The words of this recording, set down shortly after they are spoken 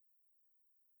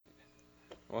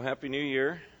Well, Happy New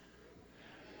Year.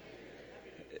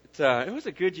 It was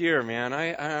a good year, man.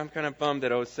 I'm kind of bummed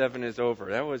that '07 is over.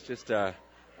 That was just, are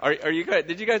you guys,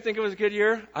 did you guys think it was a good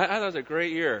year? I thought it was a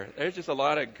great year. There's just a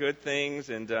lot of good things,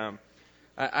 and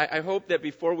I hope that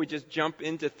before we just jump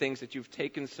into things that you've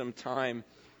taken some time,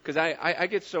 because I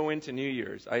get so into New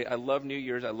Year's. I love New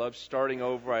Year's. I love starting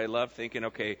over. I love thinking,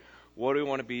 okay, what do we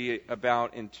want to be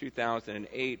about in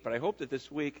 2008? But I hope that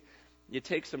this week you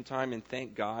take some time and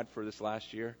thank God for this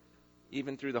last year,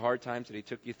 even through the hard times that he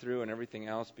took you through and everything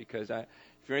else, because if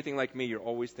you're anything like me, you're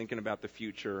always thinking about the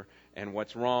future and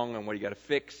what's wrong and what you got to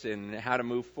fix and how to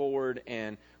move forward,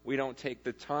 and we don't take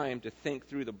the time to think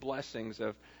through the blessings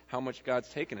of how much God's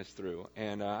taken us through.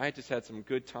 And I just had some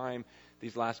good time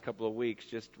these last couple of weeks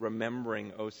just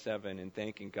remembering '07 and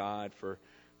thanking God for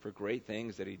great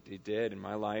things that he did in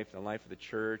my life, the life of the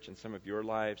church, and some of your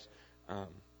lives.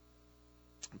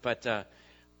 But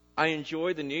I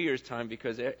enjoy the New Year's time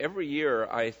because every year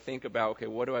I think about, okay,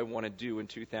 what do I want to do in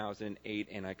 2008?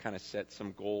 And I kind of set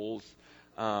some goals.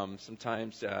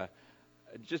 Sometimes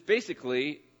just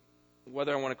basically,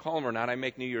 whether I want to call them or not, I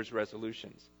make New Year's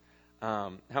resolutions.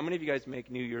 How many of you guys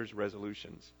make New Year's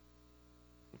resolutions?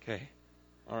 Okay.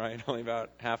 All right. Only about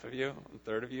half of you, a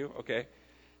third of you. Okay.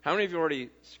 How many of you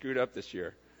already screwed up this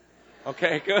year?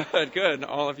 Okay, good.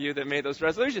 All of you that made those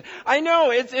resolutions. I know,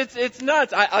 it's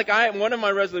nuts. One of my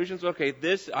resolutions, okay,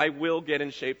 this, I will get in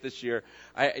shape this year.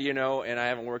 And I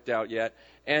haven't worked out yet.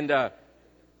 And, but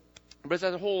it's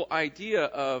that whole idea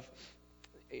of,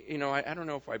 I don't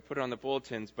know if I put it on the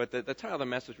bulletins, but the title of the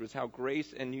message was how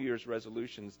grace and New Year's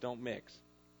resolutions don't mix.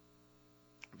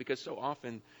 Because so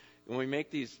often, when we make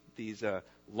these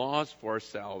laws for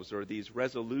ourselves or these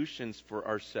resolutions for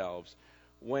ourselves,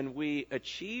 when we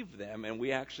achieve them and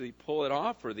we actually pull it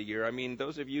off for the year, I mean,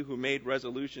 those of you who made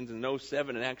resolutions in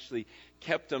 '07 and actually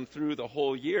kept them through the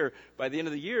whole year, by the end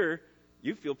of the year,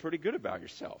 you feel pretty good about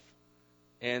yourself.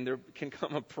 And there can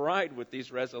come a pride with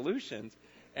these resolutions.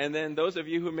 And then those of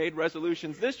you who made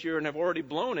resolutions this year and have already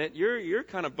blown it, you're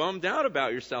kind of bummed out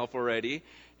about yourself already.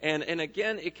 And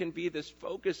again, it can be this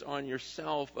focus on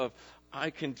yourself of, I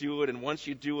can do it, and once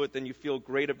you do it, then you feel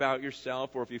great about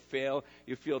yourself, or if you fail,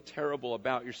 you feel terrible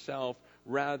about yourself,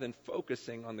 rather than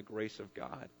focusing on the grace of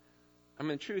God. I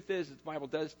mean, the truth is, the Bible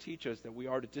does teach us that we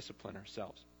are to discipline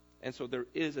ourselves. And so there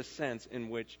is a sense in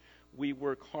which we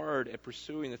work hard at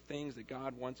pursuing the things that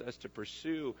God wants us to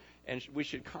pursue, and we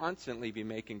should constantly be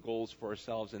making goals for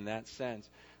ourselves in that sense.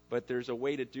 But there's a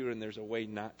way to do it, and there's a way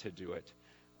not to do it.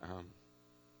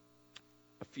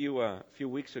 A few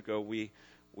weeks ago, we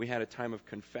had a time of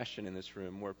confession in this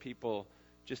room where people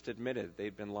just admitted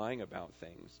they'd been lying about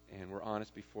things and were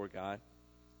honest before God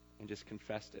and just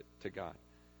confessed it to God.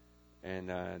 And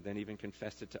then even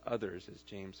confessed it to others, as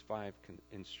James 5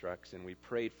 instructs, and we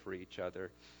prayed for each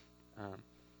other.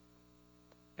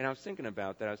 And I was thinking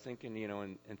about that. I was thinking,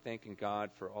 and thanking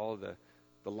God for all of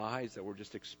the lies that were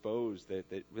just exposed,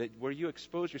 that where you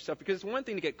expose yourself. Because it's one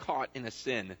thing to get caught in a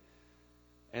sin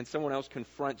and someone else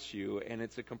confronts you, and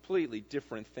it's a completely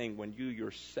different thing when you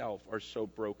yourself are so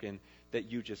broken that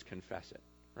you just confess it,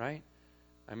 right?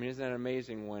 I mean, isn't that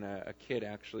amazing when a kid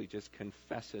actually just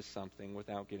confesses something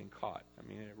without getting caught? I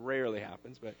mean, it rarely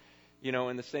happens, but,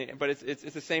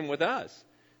 it's the same with us.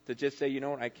 To just say,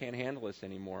 I can't handle this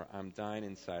anymore. I'm dying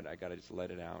inside. I got to just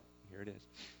let it out. Here it is.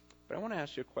 But I want to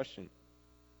ask you a question.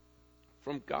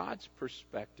 From God's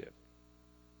perspective,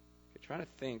 try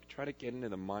to get into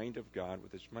the mind of God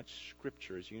with as much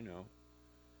scripture as you know.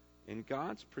 In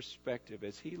God's perspective,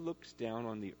 as he looks down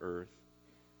on the earth,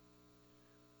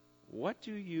 what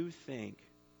do you think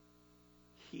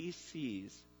he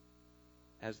sees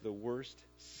as the worst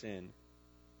sin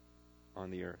on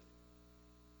the earth?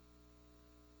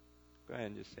 Go ahead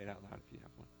and just say it out loud if you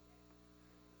have one.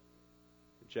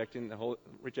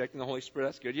 Rejecting the Holy Spirit.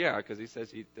 That's good. Yeah, because he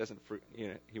says he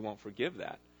he won't forgive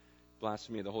that.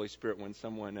 Blasphemy of the Holy Spirit when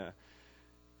someone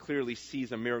clearly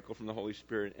sees a miracle from the Holy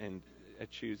Spirit and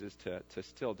chooses to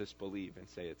still disbelieve and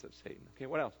say it's of Satan. Okay,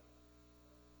 what else?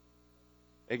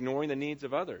 Ignoring the needs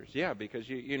of others. Yeah, because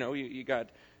you got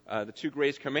the two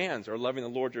greatest commands are loving the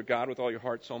Lord your God with all your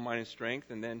heart, soul, mind, and strength,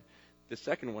 and then the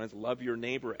second one is love your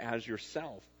neighbor as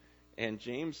yourself. And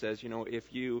James says, John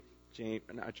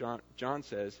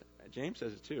says, James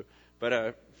says it too.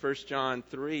 But 1 John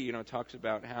 3, talks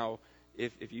about how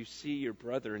if you see your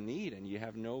brother in need and you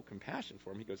have no compassion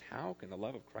for him, he goes, how can the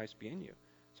love of Christ be in you?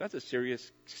 So that's a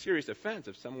serious offense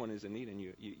if someone is in need and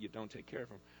you don't take care of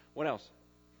him. What else?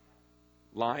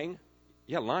 Lying?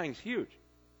 Yeah, lying's huge.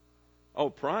 Oh,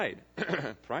 pride.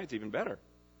 Pride's even better.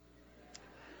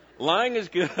 Lying is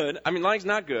good. I mean, lying's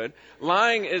not good.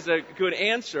 Lying is a good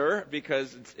answer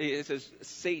because it says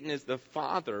Satan is the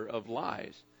father of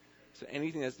lies. So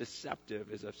anything that's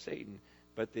deceptive is of Satan.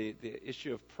 But the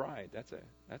issue of pride, that's a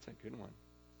good one.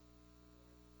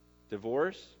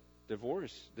 Divorce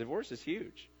is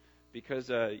huge because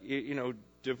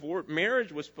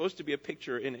marriage was supposed to be a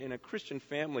picture in a Christian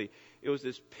family. It was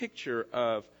this picture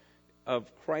of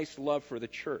Christ's love for the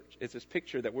church. It's this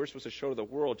picture that we're supposed to show to the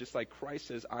world, just like Christ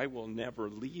says, I will never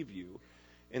leave you.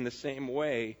 In the same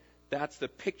way, that's the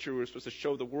picture we're supposed to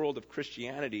show the world of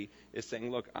Christianity, is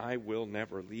saying, look, I will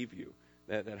never leave you.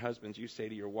 That husbands, you say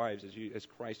to your wives, as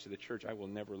Christ to the church, I will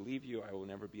never leave you, I will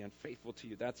never be unfaithful to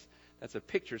you. That's a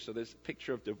picture. So this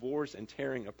picture of divorce and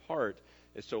tearing apart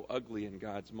is so ugly in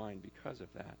God's mind because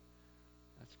of that.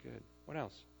 That's good. What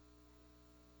else?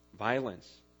 Violence,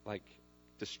 like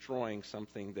destroying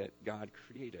something that God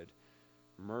created.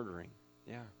 Murdering.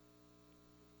 Yeah.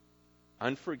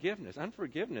 Unforgiveness,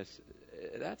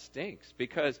 that stinks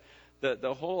because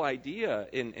the whole idea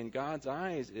in God's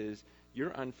eyes is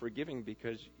you're unforgiving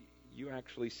because you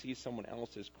actually see someone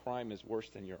else's crime as worse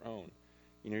than your own.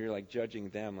 You're like judging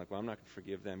them, like, well, I'm not going to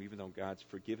forgive them even though God's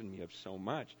forgiven me of so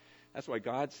much. That's why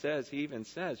God says, he even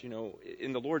says,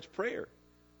 in the Lord's Prayer,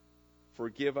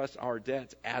 forgive us our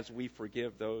debts as we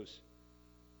forgive those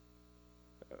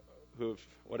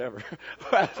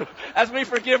as we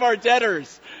forgive our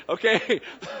debtors. Okay?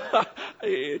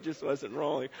 It just wasn't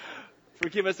rolling.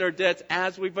 Forgive us our debts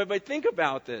as we, but think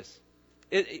about this.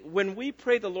 When we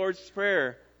pray the Lord's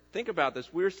Prayer, think about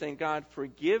this. We're saying, God,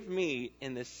 forgive me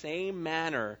in the same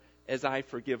manner as I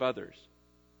forgive others.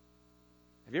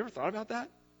 Have you ever thought about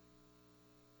that?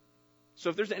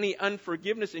 So if there's any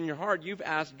unforgiveness in your heart, you've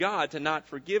asked God to not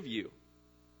forgive you.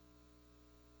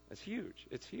 That's huge.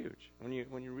 It's huge. When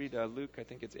you read Luke, I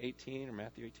think it's 18 or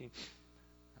Matthew 18.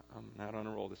 I'm not on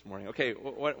a roll this morning. Okay,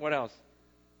 what else?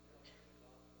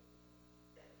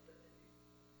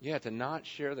 Yeah, to not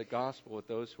share the gospel with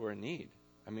those who are in need.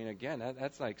 I mean, again,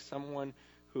 that's like someone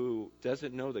who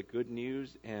doesn't know the good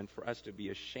news, and for us to be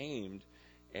ashamed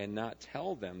and not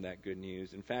tell them that good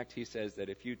news. In fact, he says that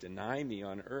if you deny me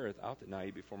on earth, I'll deny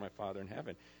you before my Father in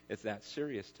heaven. It's that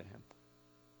serious to him.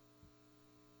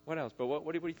 What else? But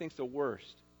what do you think's the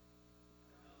worst?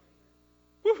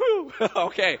 Woohoo!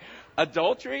 Okay.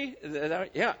 Adultery?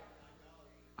 Yeah.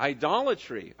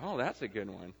 Idolatry. Oh, that's a good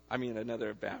one. I mean,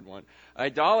 another bad one.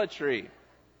 Idolatry.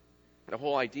 The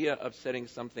whole idea of setting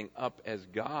something up as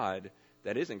God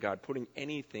that isn't God, putting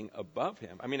anything above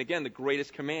him. I mean, again, the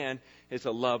greatest command is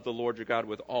to love the Lord your God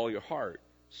with all your heart,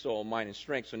 soul, mind, and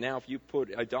strength. So now if you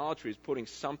put idolatry is putting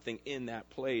something in that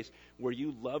place where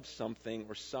you love something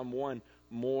or someone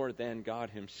more than God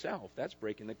himself, that's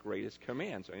breaking the greatest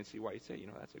command. So I can see why you say,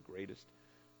 that's the greatest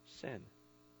sin.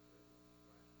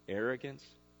 Arrogance,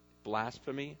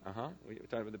 blasphemy. We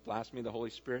talked about the blasphemy of the Holy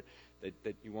Spirit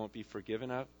that you won't be forgiven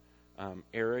of.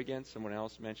 Arrogance. Someone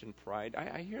else mentioned pride.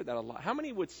 I hear that a lot. How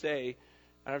many would say,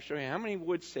 and I'll show you, how many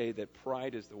would say that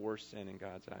pride is the worst sin in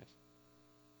God's eyes?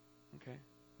 Okay.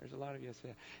 There's a lot of you that say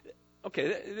that.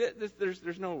 Okay.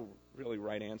 There's no really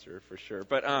right answer for sure.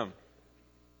 But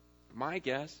my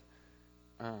guess,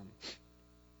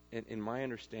 in my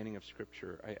understanding of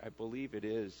Scripture, I believe it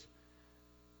is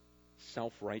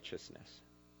self-righteousness.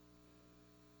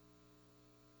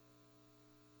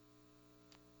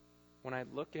 When I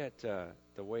look at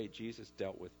the way Jesus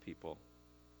dealt with people,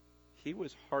 he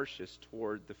was harshest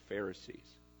toward the Pharisees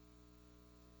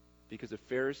because the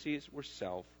Pharisees were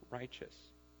self-righteous.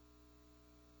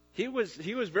 He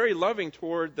was very loving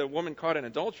toward the woman caught in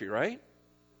adultery, right?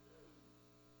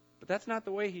 But that's not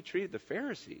the way he treated the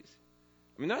Pharisees.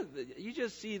 I mean, you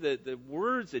just see the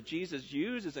words that Jesus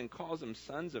uses and calls them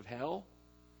sons of hell.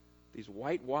 These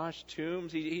whitewashed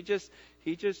tombs. He just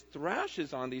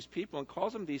thrashes on these people and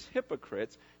calls them these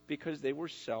hypocrites because they were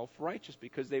self-righteous,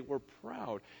 because they were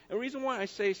proud. And the reason why I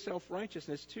say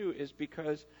self-righteousness too is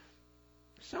because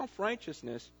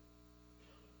self-righteousness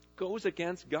goes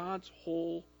against God's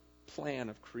whole plan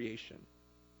of creation.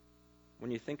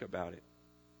 When you think about it.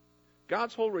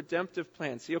 God's whole redemptive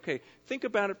plan. See, okay, think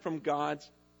about it from God's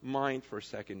mind for a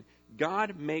second.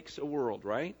 God makes a world,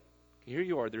 right? Here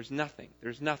you are. There's nothing.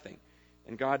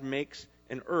 And God makes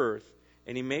an earth,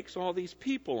 and he makes all these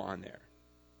people on there.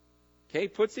 Okay,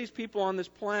 puts these people on this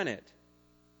planet.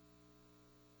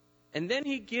 And then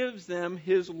he gives them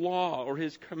his law or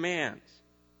his commands.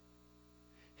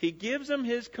 He gives them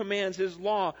his commands, his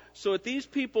law, so that these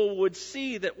people would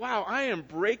see that, wow, I am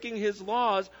breaking his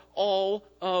laws all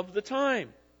of the time.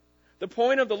 The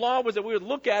point of the law was that we would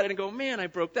look at it and go, man, I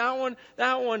broke that one.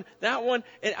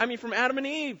 And I mean, from Adam and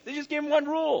Eve, they just gave them one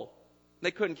rule.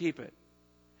 They couldn't keep it.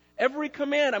 Every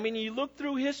command, you look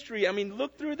through history,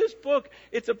 look through this book,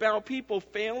 it's about people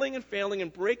failing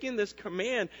and breaking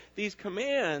these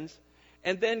commands,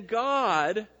 and then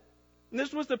God, and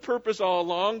this was the purpose all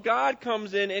along, God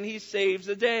comes in and He saves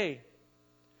the day.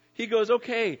 He goes,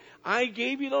 okay, I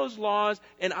gave you those laws,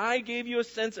 and I gave you a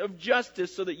sense of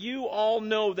justice so that you all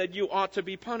know that you ought to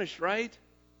be punished, right?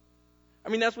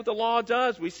 That's what the law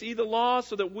does. We see the law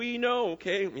so that we know,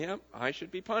 okay, yeah, I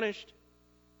should be punished.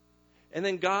 And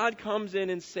then God comes in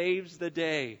and saves the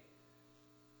day.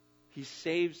 He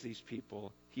saves these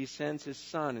people. He sends His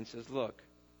Son and says, look,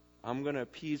 I'm going to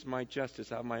appease my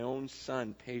justice. I'll have my own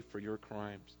Son pay for your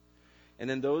crimes. And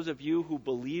then those of you who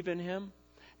believe in Him,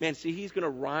 He's going to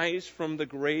rise from the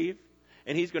grave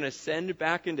and He's going to ascend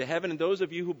back into heaven. And those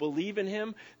of you who believe in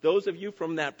Him, those of you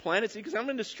from that planet, because I'm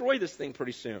going to destroy this thing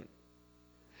pretty soon.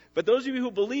 But those of you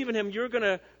who believe in Him, you're going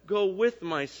to go with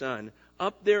my Son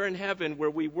up there in heaven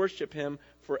where we worship Him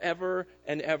forever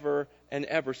and ever and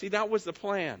ever. See, that was the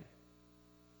plan.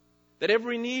 That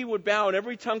every knee would bow and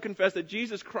every tongue confess that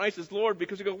Jesus Christ is Lord,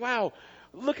 because we go, wow,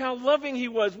 look how loving He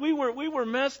was. We were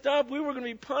messed up. We were going to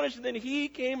be punished, and then He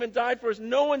came and died for us.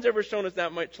 No one's ever shown us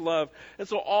that much love. And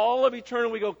so all of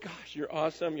eternity we go, gosh, you're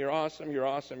awesome, you're awesome, you're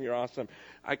awesome, you're awesome.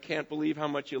 I can't believe how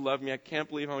much you love me. I can't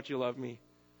believe how much you love me.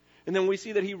 And then we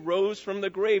see that He rose from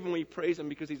the grave, and we praise Him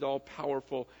because He's all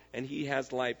powerful and He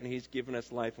has life and He's given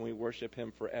us life, and we worship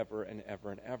Him forever and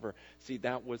ever and ever. See,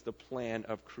 that was the plan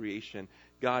of creation.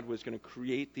 God was going to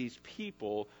create these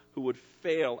people who would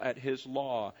fail at His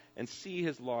law and see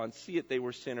His law and see that they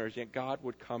were sinners, yet God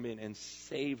would come in and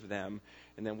save them,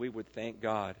 and then we would thank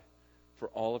God for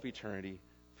all of eternity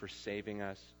for saving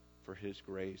us, for His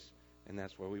grace, and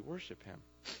that's why we worship Him.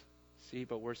 See,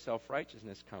 but where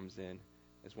self-righteousness comes in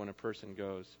is when a person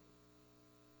goes,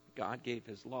 God gave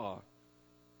His law,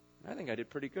 and I think I did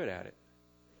pretty good at it.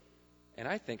 And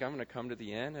I think I'm going to come to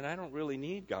the end, and I don't really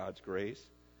need God's grace.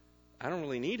 I don't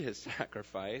really need His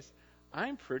sacrifice.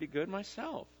 I'm pretty good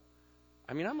myself.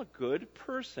 I'm a good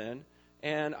person,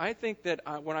 and I think that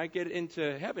when I get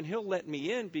into heaven, He'll let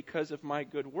me in because of my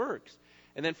good works.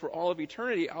 And then for all of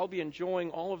eternity, I'll be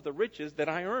enjoying all of the riches that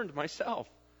I earned myself.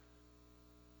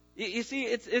 You see,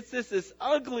 it's this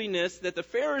ugliness that the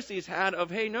Pharisees had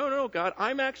of, hey, no, God,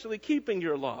 I'm actually keeping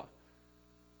your law.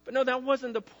 But no, that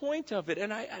wasn't the point of it.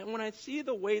 And when I see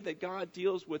the way that God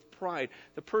deals with pride,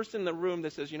 the person in the room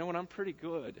that says, you know what, I'm pretty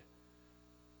good,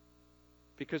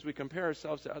 because we compare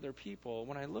ourselves to other people,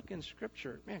 when I look in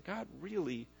Scripture, man, God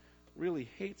really, really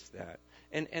hates that.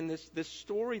 And this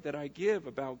story that I give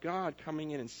about God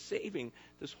coming in and saving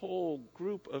this whole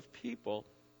group of people,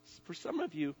 for some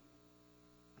of you,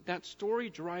 that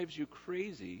story drives you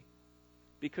crazy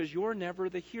because you're never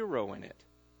the hero in it.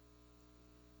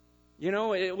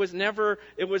 It was never,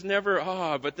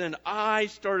 but then I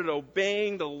started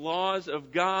obeying the laws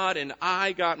of God and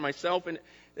I got myself, and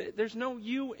there's no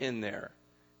you in there.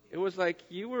 It was like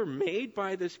you were made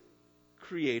by this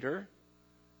Creator.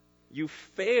 You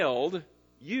failed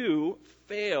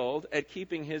at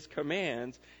keeping His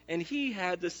commands, and He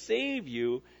had to save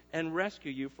you and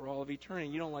rescue you for all of eternity.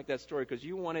 You don't like that story because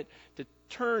you want it to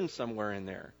turn somewhere in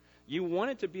there. You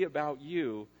want it to be about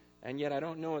you, and yet I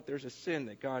don't know if there's a sin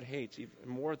that God hates even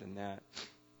more than that.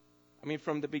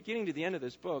 From the beginning to the end of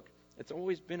this book, it's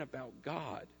always been about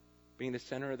God being the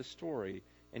center of the story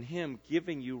and Him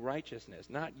giving you righteousness,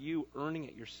 not you earning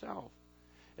it yourself.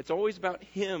 It's always about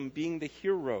Him being the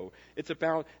hero. It's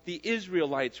about the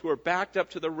Israelites who are backed up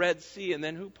to the Red Sea, and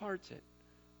then who parts it?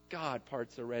 God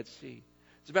parts the Red Sea.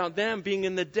 It's about them being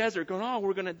in the desert going, oh,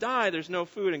 we're going to die. There's no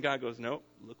food. And God goes, nope,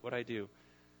 look what I do.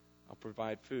 I'll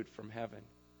provide food from heaven.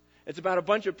 It's about a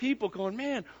bunch of people going,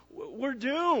 man, we're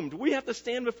doomed. We have to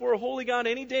stand before a holy God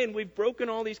any day, and we've broken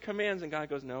all these commands. And God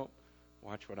goes, no,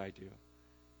 watch what I do.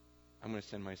 I'm going to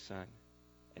send my Son,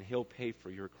 and He'll pay for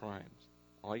your crimes.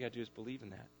 All you got to do is believe in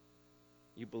that.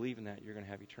 You believe in that, you're going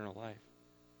to have eternal life.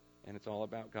 And it's all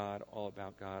about God, all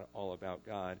about God, all about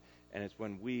God. And it's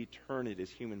when we turn it as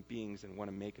human beings and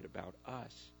want to make it about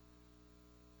us.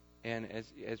 And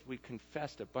as we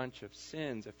confessed a bunch of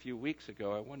sins a few weeks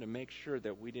ago, I wanted to make sure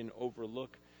that we didn't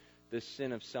overlook this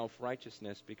sin of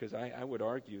self-righteousness, because I would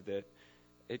argue that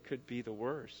it could be the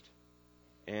worst.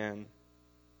 And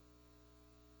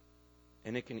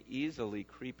it can easily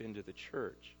creep into the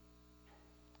church.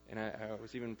 And I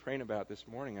was even praying about it this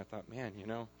morning. I thought, man,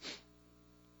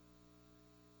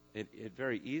 it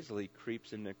very easily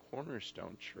creeps into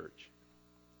Cornerstone Church,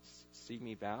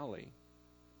 Simi Valley,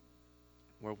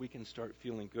 where we can start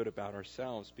feeling good about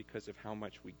ourselves because of how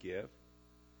much we give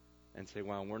and say,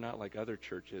 wow, we're not like other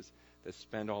churches that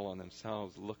spend all on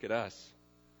themselves. Look at us.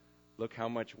 look how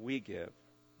much we give.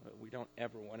 We don't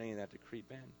ever want any of that to creep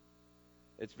in.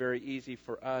 It's very easy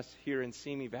for us here in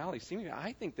Simi Valley.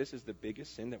 I think this is the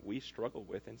biggest sin that we struggle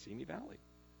with in Simi Valley.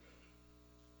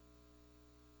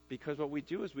 Because what we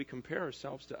do is we compare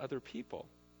ourselves to other people.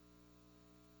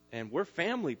 And we're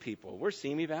family people. We're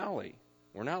Simi Valley.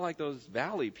 We're not like those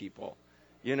valley people,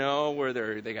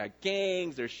 where they got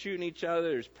gangs, they're shooting each other,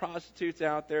 there's prostitutes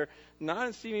out there. Not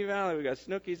in Simi Valley. We got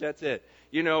Snookies, that's it.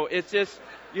 It's just,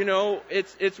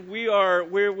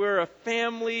 we're a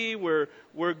family, we're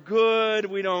good,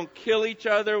 we don't kill each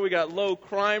other, we got low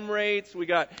crime rates, we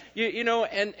got,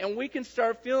 and we can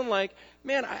start feeling like,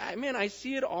 man, I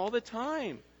see it all the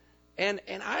time. And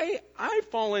I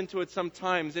fall into it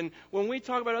sometimes. And when we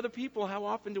talk about other people, how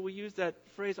often do we use that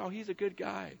phrase, oh, he's a good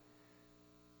guy.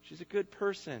 She's a good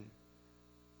person.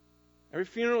 Every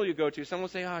funeral you go to, someone will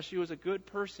say, she was a good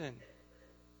person.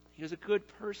 He was a good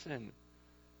person.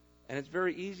 And it's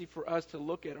very easy for us to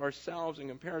look at ourselves and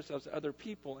compare ourselves to other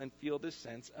people and feel this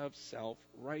sense of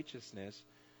self-righteousness,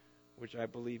 which I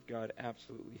believe God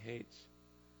absolutely hates.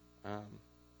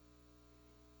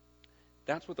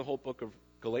 That's what the whole book of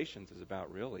Galatians is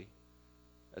about, really.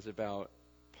 It's about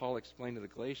Paul explained to the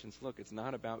Galatians, look, it's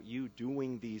not about you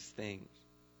doing these things.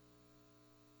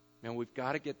 Now, we've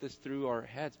got to get this through our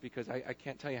heads, because I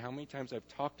can't tell you how many times I've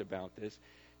talked about this,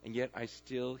 and yet I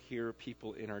still hear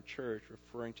people in our church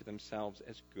referring to themselves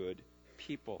as good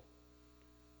people.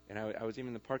 And I was even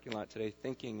in the parking lot today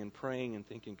thinking and praying and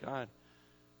thinking, God,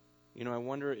 I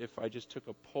wonder if I just took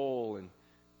a poll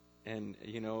and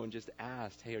just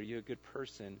asked, hey, are you a good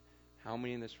person? How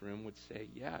many in this room would say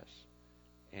yes?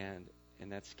 And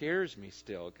that scares me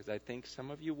still, because I think some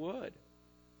of you would.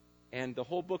 And the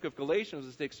whole book of Galatians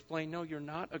is to explain, no, you're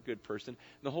not a good person.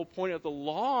 And the whole point of the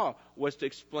law was to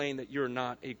explain that you're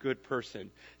not a good person.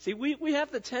 See, we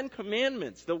have the 10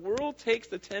 Commandments. The world takes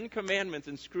the 10 Commandments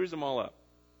and screws them all up.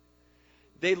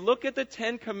 They look at the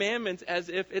 10 Commandments as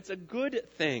if it's a good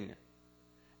thing.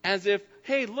 As if,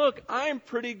 hey, look, I'm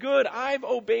pretty good. I've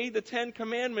obeyed the 10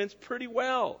 Commandments pretty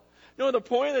well. No, the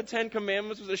point of the 10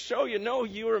 Commandments was to show you, no,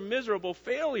 you are a miserable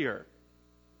failure.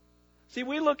 See,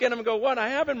 we look at them and go, what? I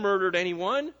haven't murdered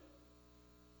anyone.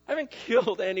 I haven't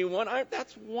killed anyone.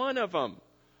 That's one of them.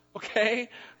 Okay?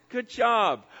 Good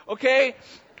job. Okay?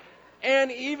 And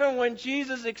even when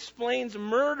Jesus explains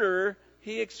murder,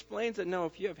 he explains that, no,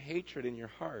 if you have hatred in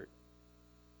your heart,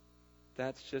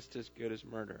 that's just as good as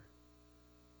murder.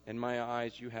 In my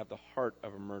eyes, you have the heart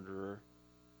of a murderer,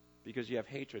 because you have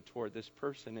hatred toward this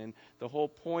person. And the whole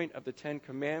point of the 10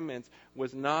 Commandments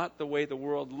was not the way the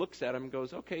world looks at them and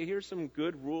goes, okay, here's some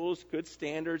good rules, good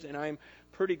standards, and I'm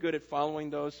pretty good at following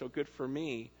those, so good for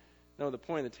me. No, the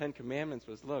point of the 10 Commandments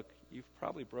was, look, you've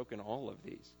probably broken all of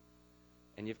these,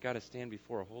 and you've got to stand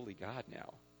before a holy God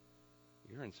now.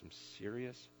 You're in some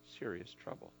serious, serious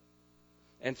trouble.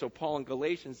 And so Paul in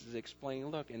Galatians is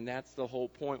explaining, look, and that's the whole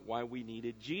point why we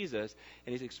needed Jesus.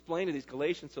 And he's explaining to these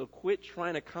Galatians, so quit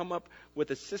trying to come up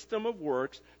with a system of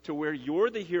works to where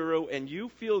you're the hero and you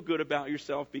feel good about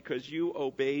yourself because you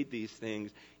obeyed these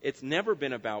things. It's never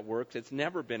been about works. It's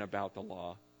never been about the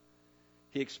law.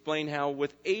 He explained how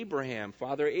with Abraham,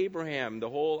 Father Abraham, the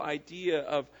whole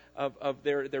idea of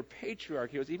their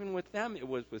patriarch, he was even with them, it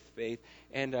was with faith.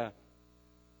 And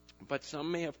but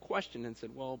some may have questioned and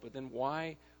said, well, but then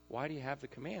why do you have the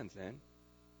commands then?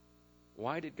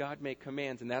 Why did God make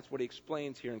commands? And that's what he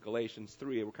explains here in Galatians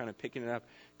 3. We're kind of picking it up,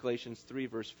 Galatians 3,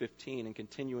 verse 15, and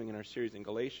continuing in our series in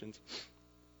Galatians.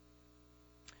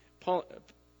 Paul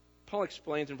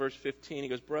explains in verse 15, he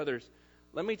goes, brothers,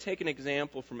 let me take an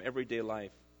example from everyday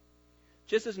life.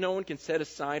 Just as no one can set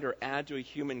aside or add to a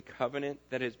human covenant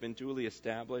that has been duly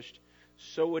established,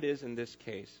 so it is in this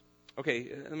case.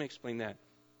 Okay, let me explain that.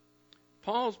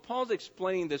 Paul's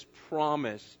explaining this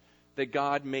promise that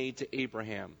God made to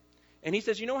Abraham. And he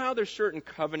says, you know how there's certain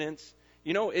covenants?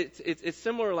 It's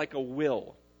similar like a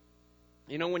will.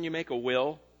 When you make a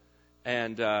will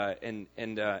and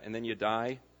then you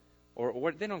die? Or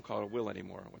what they don't call it a will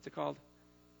anymore. What's it called?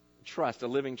 Trust, a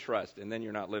living trust, and then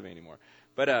you're not living anymore.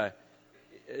 But a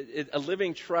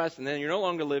living trust, and then you're no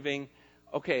longer living.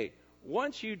 Okay,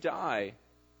 once you die,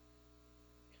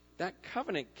 that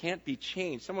covenant can't be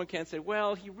changed. Someone can't say,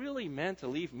 well, he really meant to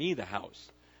leave me the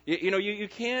house. You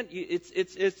can't.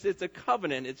 It's a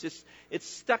covenant. It's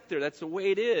stuck there. That's the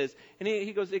way it is. And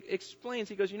he explains.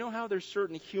 He goes, you know how there's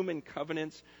certain human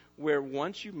covenants where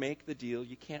once you make the deal,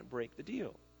 you can't break the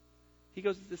deal. He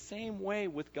goes, it's the same way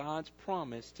with God's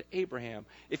promise to Abraham.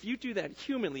 If you do that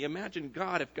humanly, imagine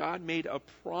God, if God made a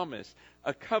promise,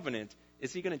 a covenant,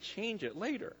 is he going to change it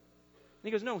later? And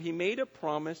he goes, no, he made a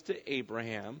promise to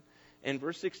Abraham, And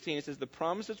verse 16, it says, the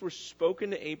promises were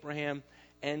spoken to Abraham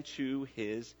and to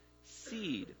his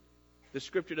seed. The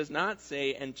scripture does not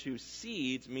say, and to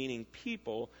seeds, meaning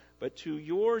people, but to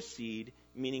your seed,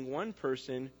 meaning one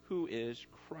person who is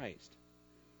Christ.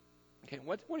 Okay,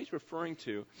 what he's referring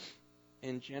to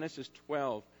in Genesis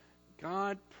 12,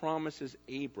 God promises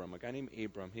Abram, a guy named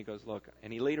Abram, he goes, look,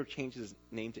 and he later changes his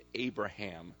name to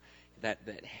Abraham.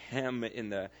 That hem in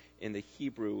the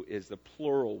Hebrew is the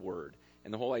plural word.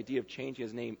 And the whole idea of changing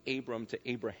his name Abram to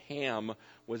Abraham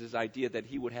was his idea that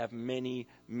he would have many,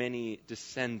 many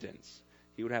descendants.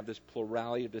 He would have this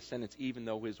plurality of descendants, even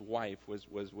though his wife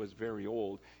was very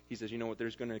old. He says, you know what,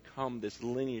 there's going to come this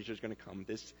lineage, there's going to come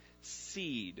this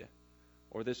seed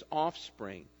or this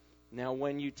offspring. Now,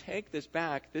 when you take this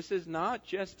back, this is not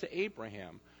just to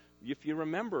Abraham. If you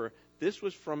remember, this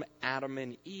was from Adam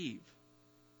and Eve.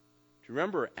 Do you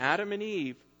remember, Adam and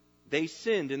Eve, they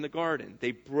sinned in the garden.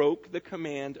 They broke the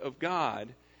command of God.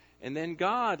 And then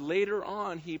God, later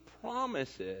on, he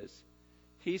promises,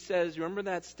 he says, remember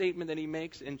that statement that he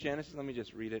makes in Genesis? Let me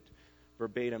just read it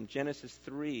verbatim. Genesis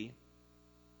 3.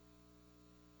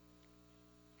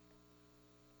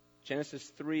 Genesis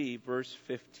 3, verse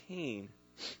 15.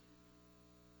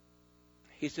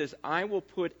 He says, I will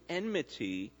put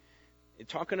enmity,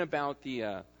 talking about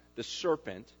the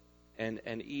serpent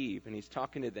and Eve, and he's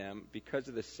talking to them because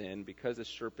of the sin, because the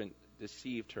serpent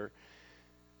deceived her.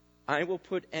 I will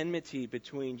put enmity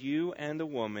between you and the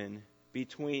woman,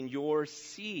 between your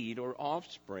seed or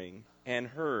offspring and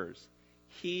hers.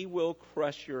 He will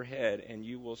crush your head, and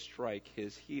you will strike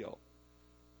his heel.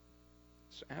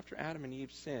 So after Adam and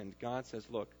Eve sinned, God says,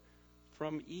 look,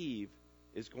 from Eve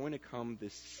is going to come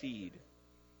this seed,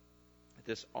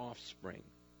 this offspring.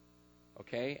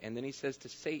 Okay? And then he says to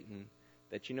Satan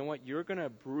that, you know what, you're going to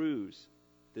bruise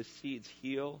this seed's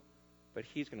heel, but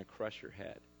he's going to crush your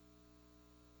head.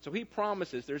 So he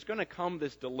promises there's going to come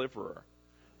this deliverer.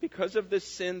 Because of this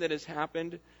sin that has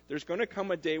happened, there's going to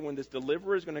come a day when this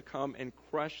deliverer is going to come and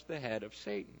crush the head of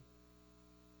Satan.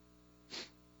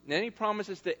 And then he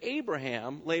promises to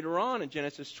Abraham later on in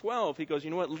Genesis 12, he goes, you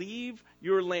know what, leave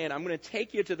your land. I'm going to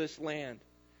take you to this land.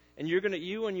 And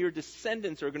you and your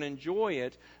descendants are going to enjoy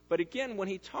it. But again, when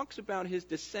he talks about his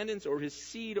descendants or his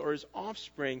seed or his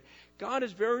offspring, God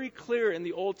is very clear in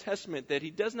the Old Testament that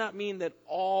he does not mean that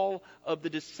all of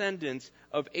the descendants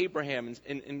of Abraham,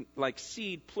 in like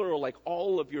seed, plural, like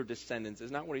all of your descendants, is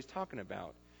not what he's talking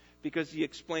about. Because he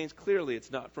explains clearly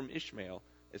it's not from Ishmael,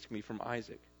 it's going to be from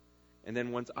Isaac. And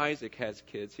then once Isaac has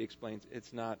kids, he explains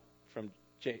it's not from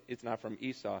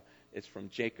Esau, it's from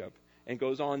Jacob. And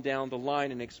goes on down the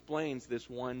line and explains this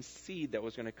one seed that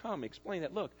was going to come. Explain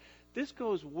that, look, this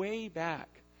goes way back.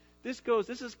 This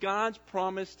is God's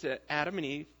promise to Adam and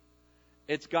Eve.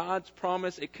 It's God's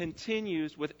promise. It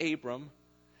continues with Abram.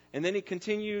 And then he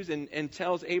continues and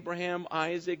tells Abraham,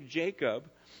 Isaac, Jacob.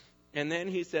 And then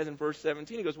he says in verse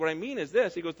 17, he goes, what I mean is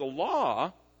this. He goes, the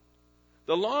law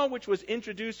which was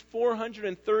introduced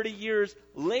 430 years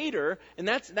later, and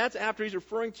that's after he's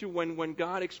referring to when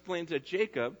God explained to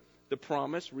Jacob the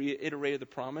promise, reiterated the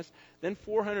promise. Then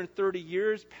 430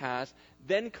 years pass.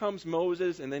 Then comes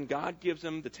Moses, and then God gives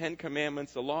him the 10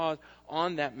 Commandments, the laws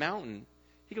on that mountain.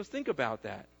 He goes, think about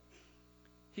that.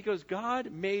 He goes,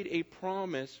 God made a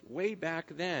promise way back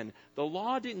then. The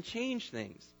law didn't change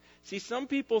things. See, some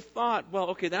people thought, well,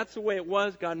 okay, that's the way it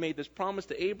was. God made this promise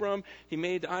to Abram. He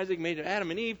made to Isaac, made to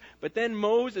Adam and Eve. But then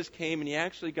Moses came and he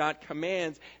actually got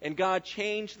commands, and God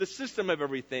changed the system of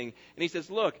everything. And he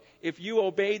says, look, if you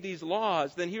obey these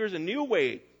laws, then here's a new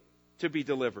way to be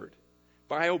delivered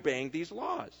by obeying these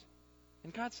laws.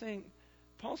 And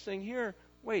Paul's saying here,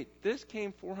 wait, this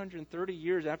came 430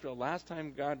 years after the last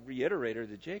time God reiterated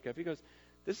to Jacob. He goes,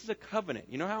 this is a covenant.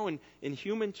 You know how in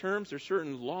human terms there's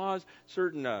certain laws,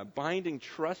 certain binding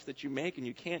trusts that you make and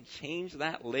you can't change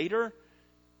that later?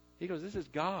 He goes, this is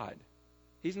God.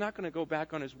 He's not going to go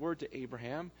back on his word to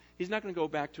Abraham. He's not going to go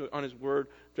back on his word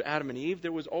to Adam and Eve.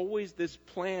 There was always this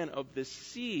plan of this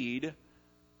seed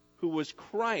who was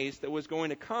Christ that was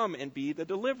going to come and be the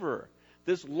deliverer.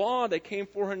 This law that came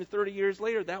 430 years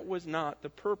later, that was not the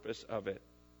purpose of it.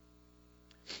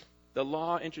 The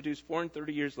law introduced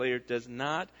 430 years later does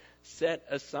not set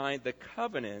aside the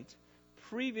covenant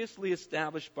previously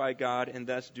established by God and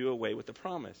thus do away with the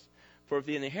promise. For if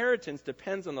the inheritance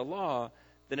depends on the law,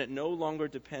 then it no longer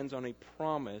depends on a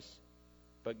promise,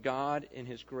 but God in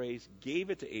his grace gave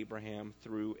it to Abraham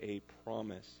through a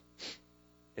promise.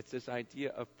 It's this idea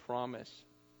of promise.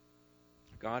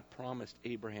 God promised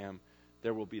Abraham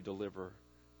there will be a deliverer.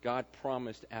 God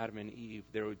promised Adam and Eve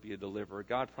there would be a deliverer.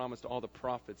 God promised all the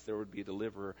prophets there would be a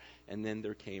deliverer, and then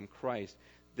there came Christ.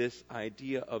 this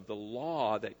idea of the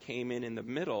law that came in the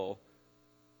middle,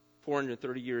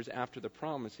 430 years after the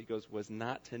promise, he goes, was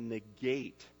not to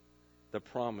negate the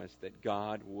promise that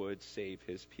God would save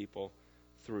his people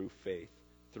through faith,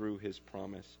 through his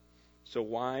promise. So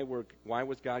why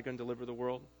was God going to deliver the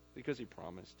world? Because he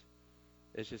promised.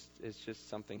 It's just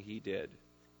something he did.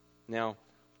 Now,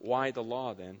 why the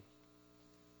law then?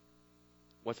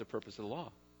 What's the purpose of the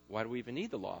law? Why do we even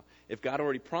need the law? If God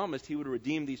already promised he would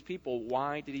redeem these people,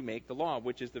 why did he make the law?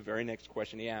 Which is the very next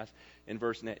question he asked in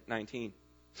verse 19.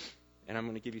 And I'm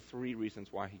going to give you 3 reasons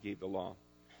why he gave the law.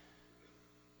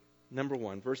 Number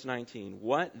 1, verse 19.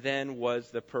 What then was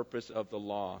the purpose of the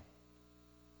law?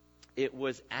 It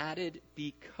was added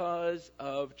because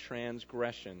of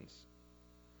transgressions,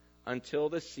 until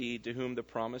the seed to whom the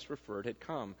promise referred had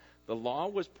come. The law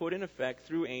was put in effect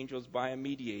through angels by a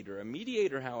mediator. A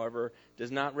mediator, however,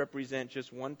 does not represent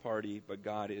just one party, but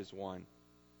God is one.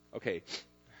 Okay,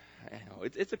 I know,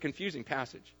 it's a confusing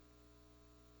passage.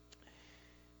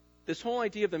 This whole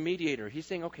idea of the mediator, he's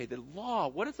saying, okay, the law,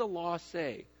 what does the law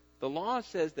say? The law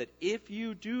says that if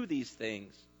you do these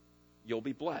things, you'll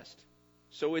be blessed.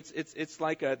 So it's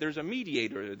like there's a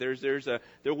mediator.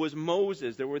 There was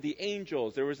Moses. There were the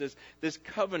angels. There was this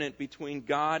covenant between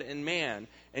God and man.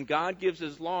 And God gives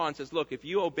his law and says, look, if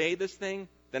you obey this thing,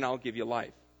 then I'll give you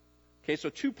life. Okay, so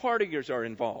 2 parties are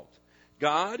involved.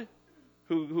 God,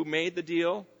 who made the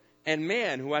deal, and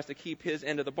man, who has to keep his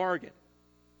end of the bargain.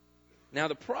 Now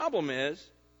the problem is,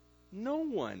 no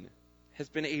one has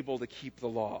been able to keep the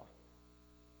law.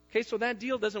 Okay, so that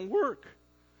deal doesn't work.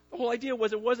 The whole idea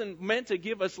was it wasn't meant to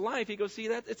give us life. He goes, see,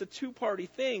 that it's a 2-party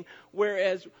thing.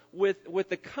 Whereas with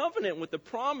the covenant, with the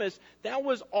promise, that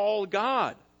was all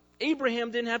God.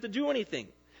 Abraham didn't have to do anything.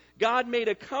 God made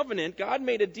a covenant. God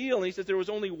made a deal. And he says there was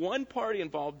only one party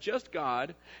involved, just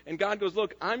God. And God goes,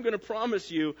 look, I'm going to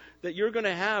promise you that you're going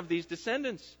to have these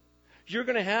descendants. You're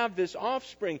going to have this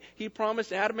offspring. He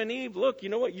promised Adam and Eve, look, you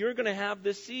know what? You're going to have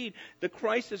this seed. The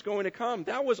Christ is going to come.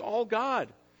 That was all God.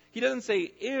 He doesn't say,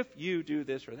 if you do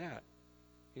this or that.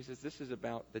 He says this is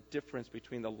about the difference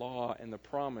between the law and the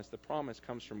promise. The promise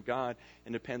comes from God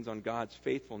and depends on God's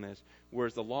faithfulness,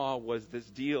 whereas the law was this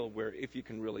deal where if you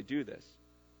can really do this.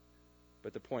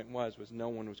 But the point was no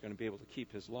one was going to be able to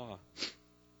keep his law.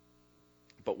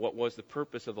 But what was the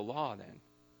purpose of the law then?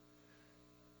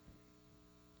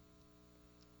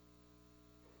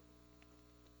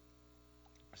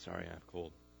 Sorry, I have a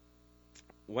cold.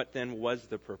 What then was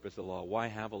the purpose of the law? Why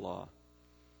have a law?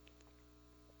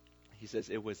 He says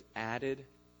it was added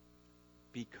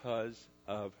because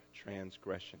of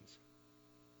transgressions.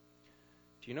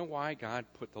 Do you know why God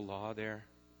put the law there?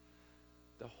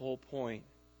 The whole point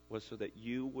was so that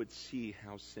you would see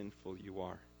how sinful you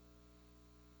are.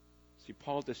 See,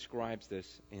 Paul describes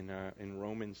this in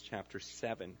Romans chapter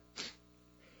 7.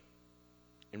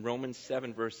 In Romans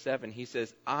 7, verse 7, he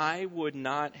says, I would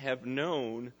not have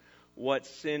known what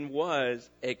sin was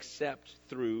except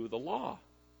through the law.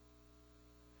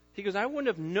 He goes, I wouldn't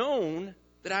have known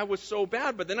that I was so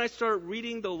bad. But then I start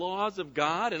reading the laws of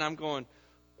God, and I'm going,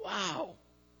 wow,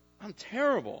 I'm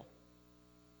terrible.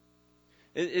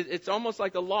 It's almost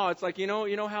like the law. It's like, you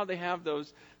know how they have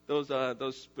those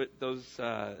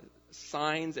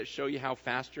signs that show you how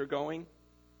fast you're going?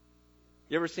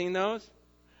 You ever seen those?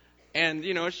 And,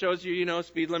 it shows you,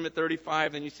 speed limit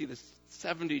 35, then you see the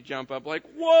 70 jump up, like,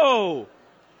 whoa!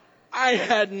 I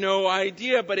had no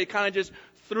idea, but it kind of just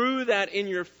threw that in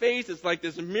your face. It's like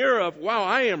this mirror of, wow,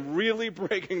 I am really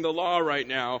breaking the law right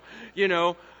now.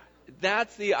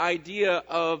 That's the idea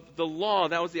of the law.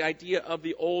 That was the idea of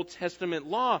the Old Testament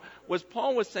law, was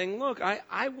Paul was saying, look,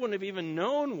 I wouldn't have even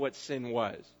known what sin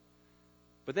was.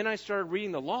 But then I started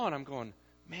reading the law, and I'm going,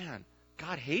 man,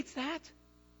 God hates that?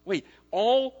 Wait,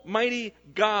 Almighty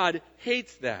God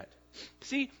hates that.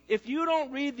 See, if you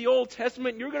don't read the Old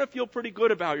Testament, you're going to feel pretty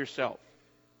good about yourself.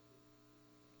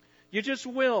 You just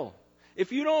will.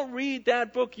 If you don't read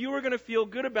that book, you are going to feel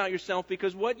good about yourself,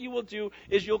 because what you will do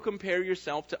is you'll compare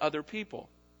yourself to other people.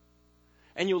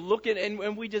 And you'll look at,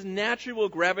 and we just naturally will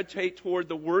gravitate toward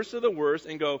the worst of the worst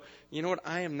and go, you know what,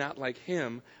 I am not like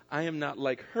him, I am not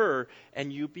like her,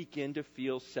 and you begin to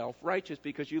feel self-righteous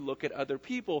because you look at other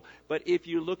people. But if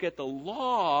you look at the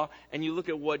law and you look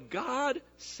at what God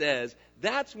says,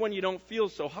 that's when you don't feel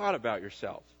so hot about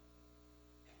yourself.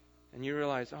 And you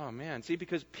realize, oh man, see,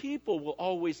 because people will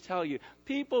always tell you,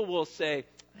 people will say,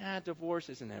 divorce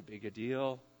isn't that big a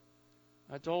deal.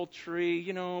 Adultery,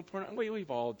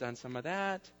 we've all done some of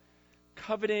that.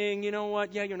 Coveting, you know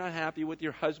what? Yeah, you're not happy with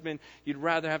your husband. You'd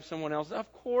rather have someone else.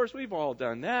 Of course, we've all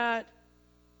done that.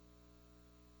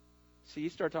 See, you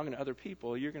start talking to other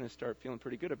people, you're going to start feeling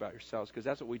pretty good about yourselves, because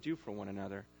that's what we do for one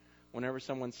another. Whenever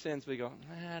someone sins, we go,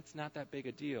 it's not that big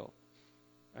a deal.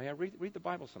 Oh, yeah, read the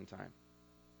Bible sometime.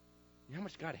 You know how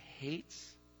much God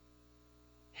hates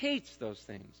those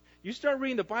things. You start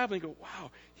reading the Bible and you go,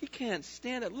 wow, he can't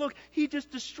stand it. Look, he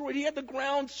had the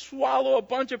ground swallow a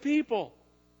bunch of people.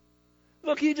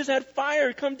 Look, he just had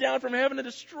fire come down from heaven to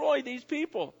destroy these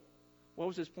people. What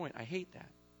was his point? I hate that.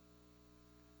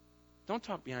 Don't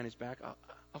talk behind his back.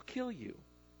 I'll kill you.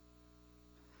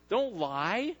 Don't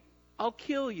lie. I'll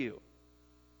kill you.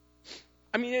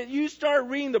 I mean, you start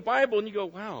reading the Bible and you go,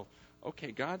 wow,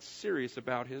 okay, God's serious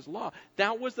about his law.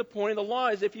 That was the point of the law,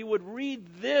 is if you would read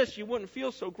this, you wouldn't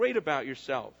feel so great about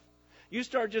yourself. You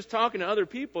start just talking to other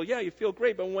people, yeah, you feel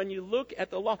great, but when you look at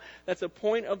the law, that's the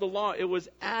point of the law. It was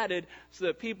added so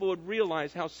that people would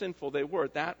realize how sinful they were.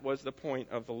 That was the point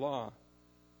of the law.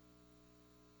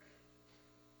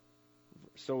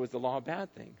 So is the law a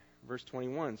bad thing? Verse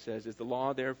 21 says, is the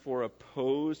law therefore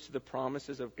opposed to the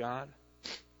promises of God?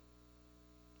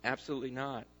 Absolutely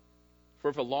not. For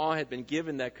if a law had been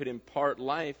given that could impart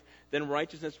life, then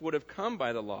righteousness would have come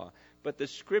by the law. But the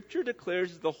Scripture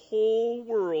declares the whole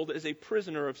world is a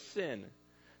prisoner of sin,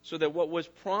 so that what was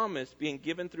promised, being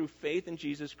given through faith in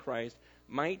Jesus Christ,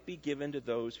 might be given to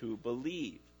those who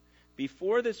believe.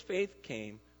 Before this faith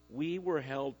came, we were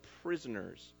held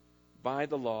prisoners by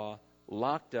the law,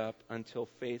 locked up until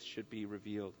faith should be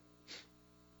revealed.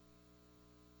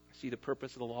 See, the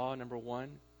purpose of the law, number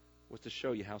one, was to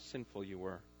show you how sinful you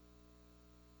were.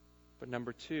 But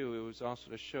number two, it was also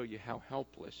to show you how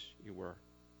helpless you were.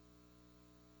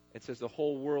 It says the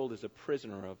whole world is a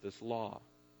prisoner of this law.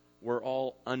 We're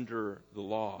all under the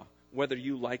law, whether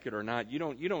you like it or not. You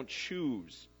don't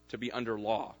choose to be under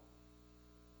law.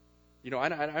 You know,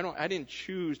 I didn't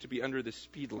choose to be under the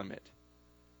speed limit.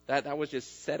 That was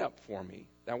just set up for me.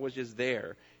 That was just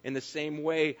there. In the same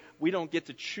way, we don't get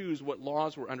to choose what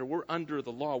laws we're under. We're under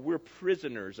the law. We're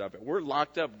prisoners of it. We're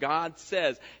locked up. God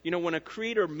says, you know, when a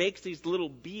creator makes these little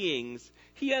beings,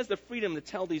 he has the freedom to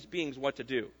tell these beings what to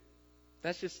do.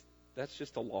 That's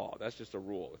just a law. That's just a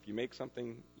rule. If you make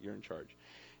something, you're in charge.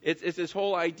 It's this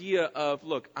whole idea of,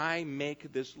 look, I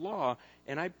make this law,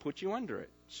 and I put you under it.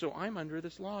 So I'm under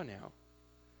this law now.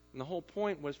 And the whole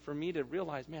point was for me to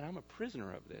realize, man, I'm a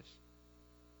prisoner of this.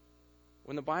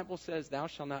 When the Bible says, thou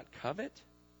shalt not covet,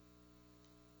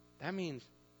 that means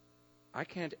I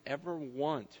can't ever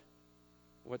want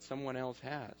what someone else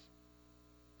has.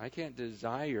 I can't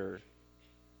desire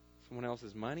someone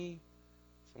else's money,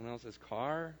 someone else's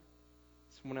car,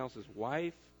 someone else's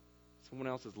wife, someone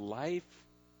else's life.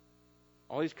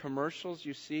 All these commercials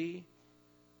you see,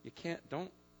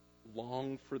 don't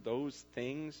long for those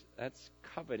things. That's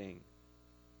coveting.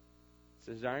 It's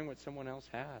desiring what someone else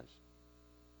has.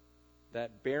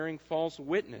 That bearing false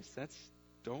witness,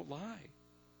 don't lie.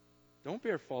 Don't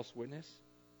bear false witness.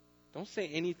 Don't say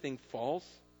anything false.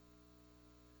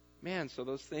 Man, so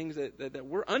those things that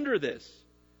we're under this,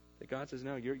 that God says,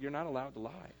 no, you're not allowed to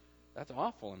lie. That's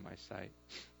awful in my sight.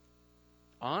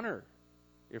 Honor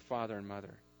your father and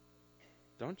mother.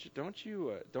 Don't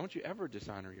you ever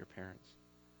dishonor your parents.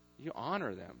 You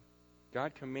honor them.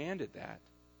 God commanded that.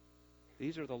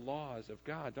 These are the laws of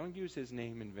God. Don't use his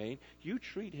name in vain. You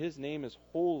treat his name as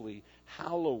holy.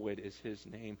 Hallowed is his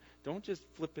name. Don't just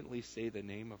flippantly say the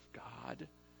name of God.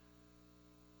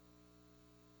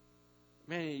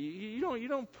 Man, you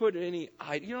don't put any,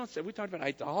 you don't say, we talked about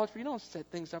idolatry. You don't set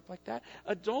things up like that.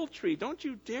 Adultery, don't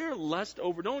you dare lust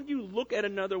over. Don't you look at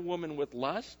another woman with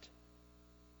lust.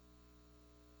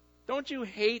 Don't you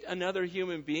hate another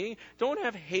human being. Don't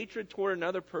have hatred toward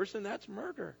another person. That's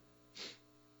murder.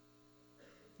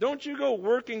 Don't you go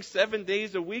working 7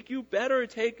 days a week. You better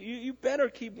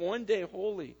keep one day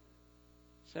holy.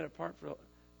 Set apart for,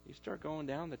 you start going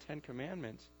down the 10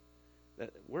 Commandments. That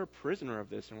we're a prisoner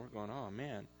of this, and we're going, oh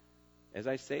man. As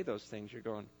I say those things, you're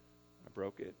going, I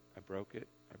broke it, I broke it,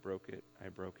 I broke it, I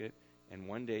broke it. And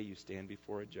one day you stand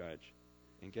before a judge.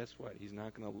 And guess what? He's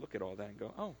not going to look at all that and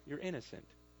go, oh, you're innocent.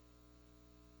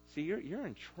 See, you're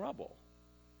in trouble.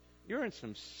 You're in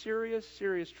some serious,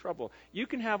 serious trouble. You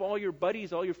can have all your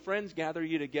buddies, all your friends gather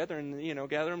you together and,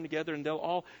 gather them together and they'll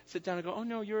all sit down and go, oh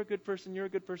no, you're a good person, you're a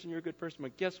good person, you're a good person.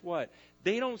 But guess what?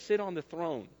 They don't sit on the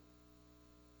throne.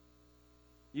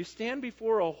 You stand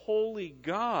before a holy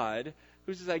God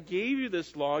who says, I gave you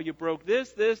this law, you broke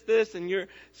this, and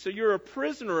you're a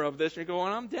prisoner of this, and you're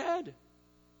going, I'm dead.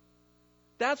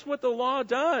 That's what the law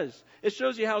does. It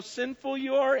shows you how sinful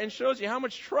you are and shows you how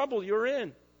much trouble you're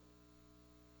in.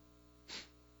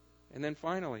 And then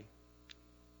finally,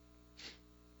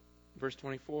 verse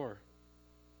 24.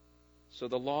 So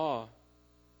the law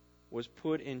was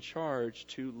put in charge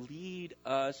to lead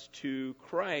us to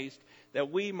Christ,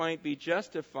 that we might be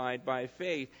justified by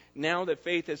faith. Now that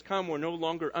faith has come, we're no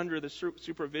longer under the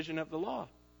supervision of the law.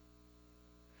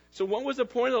 So what was the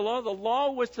point of the law? The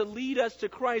law was to lead us to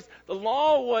Christ. The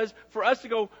law was for us to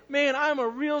go, man, I'm a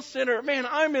real sinner. Man,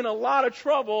 I'm in a lot of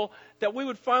trouble. That we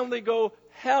would finally go,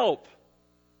 help.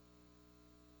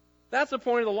 That's the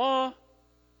point of the law.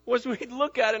 Was we'd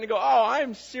look at it and go, oh,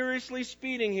 I'm seriously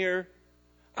speeding here.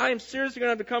 I am seriously going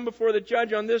to have to come before the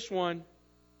judge on this one.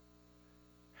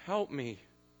 Help me.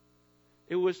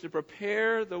 It was to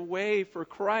prepare the way for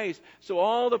Christ. So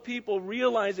all the people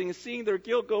realizing and seeing their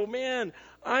guilt go, man,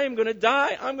 I am going to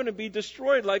die. I'm going to be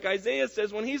destroyed. Like Isaiah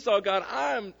says when he saw God,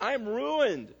 I'm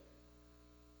ruined.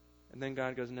 And then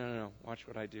God goes, no. Watch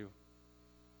what I do.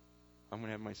 I'm going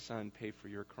to have my son pay for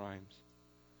your crimes.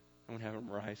 I'm going to have him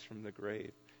rise from the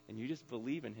grave. And you just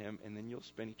believe in him, and then you'll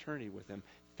spend eternity with him,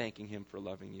 thanking him for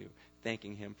loving you,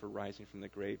 thanking him for rising from the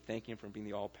grave, thanking him for being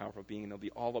the all-powerful being. And it'll be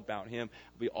all about him.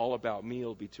 It'll be all about me.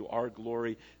 It'll be to our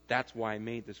glory. That's why I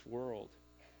made this world.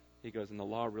 He goes, and the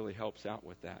law really helps out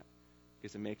with that,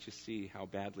 because it makes you see how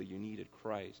badly you needed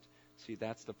Christ. See,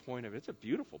 that's the point of it. It's a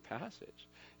beautiful passage.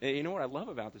 And you know what I love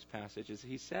about this passage is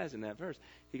he says in that verse,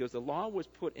 he goes, the law was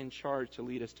put in charge to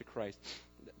lead us to Christ.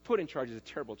 Put in charge is a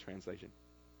terrible translation.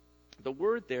 The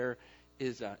word there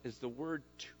is the word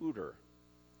tutor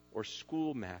or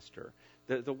schoolmaster.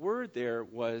 The word there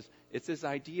it's this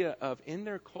idea of, in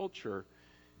their culture,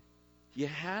 you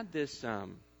had this,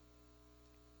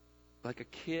 like a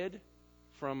kid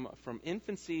from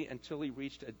infancy until he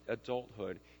reached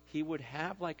adulthood, he would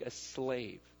have like a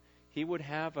slave. He would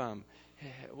have,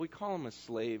 we call him a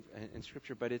slave in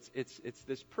Scripture, but it's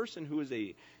this person who is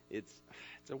it's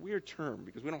a weird term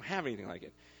because we don't have anything like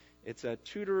it. It's a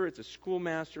tutor, it's a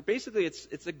schoolmaster. Basically,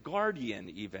 it's a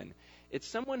guardian even. It's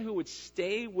someone who would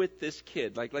stay with this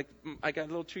kid. Like I got a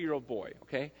little 2-year-old boy,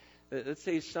 okay? Let's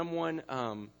say someone,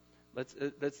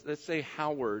 let's say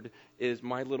Howard is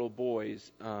my little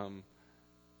boy's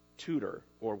tutor,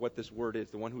 or what this word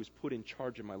is, the one who was put in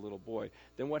charge of my little boy.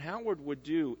 Then what Howard would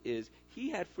do is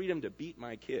he had freedom to beat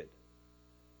my kid.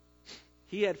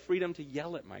 He had freedom to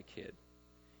yell at my kid.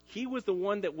 He was the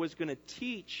one that was going to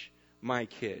teach my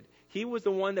kid. He was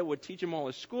the one that would teach him all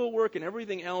his schoolwork and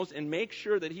everything else and make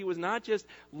sure that he was not just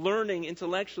learning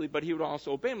intellectually, but he would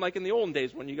also obey him. Like in the olden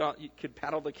days when you could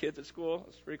paddle the kids at school.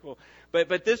 It's pretty cool.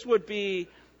 But this would be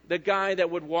the guy that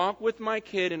would walk with my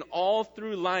kid, and all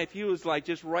through life, he was like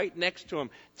just right next to him,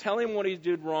 telling him what he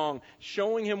did wrong,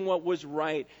 showing him what was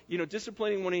right,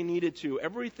 disciplining when he needed to,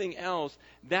 everything else.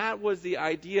 That was the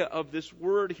idea of this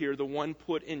word here, the one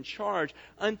put in charge,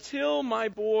 until my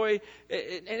boy,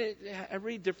 I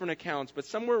read different accounts, but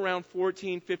somewhere around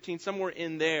 14, 15, somewhere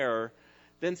in there,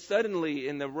 then suddenly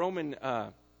in the Roman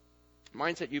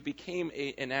mindset, you became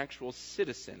an actual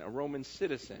citizen, a Roman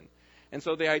citizen. And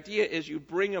so the idea is you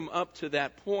bring him up to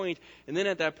that point, and then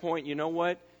at that point, you know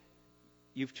what?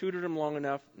 You've tutored him long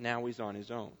enough, now he's on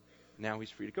his own. Now he's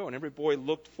free to go. And every boy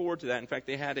looked forward to that. In fact,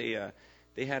 they had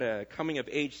a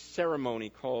coming-of-age ceremony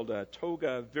called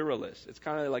toga virilis. It's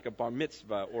kind of like a bar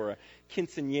mitzvah or a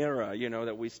quinceañera,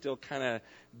 that we still kind of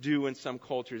do in some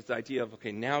cultures. The idea of,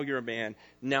 okay, now you're a man,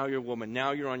 now you're a woman,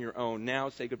 now you're on your own, now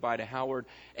say goodbye to Howard.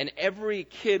 And every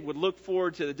kid would look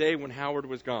forward to the day when Howard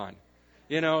was gone.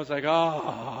 It's like,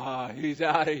 he's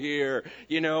out of here,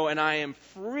 and I am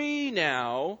free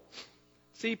now.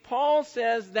 See, Paul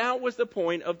says that was the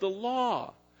point of the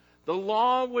law. The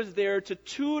law was there to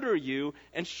tutor you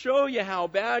and show you how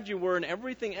bad you were and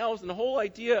everything else. And the whole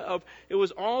idea of it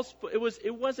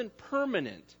wasn't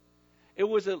permanent. It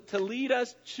was to lead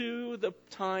us to the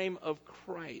time of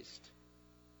Christ.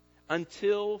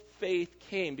 Until faith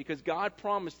came, because God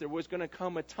promised there was going to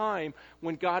come a time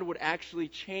when God would actually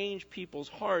change people's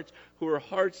hearts who are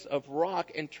hearts of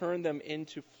rock and turn them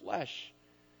into flesh.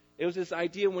 It was this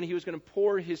idea when he was going to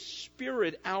pour his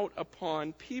Spirit out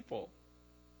upon people.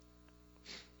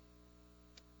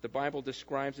 The Bible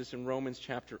describes this in Romans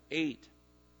chapter 8,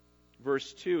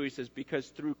 verse 2. He says, because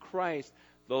through Christ,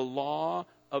 the law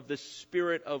of the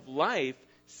Spirit of life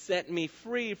set me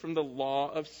free from the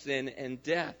law of sin and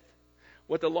death.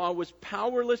 What the law was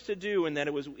powerless to do, and that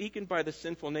it was weakened by the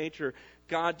sinful nature,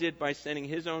 God did by sending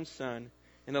his own Son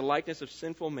in the likeness of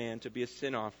sinful man to be a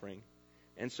sin offering.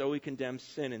 And so he condemned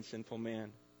sin in sinful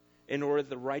man, in order that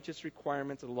the righteous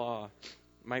requirements of the law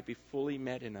might be fully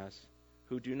met in us,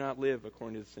 who do not live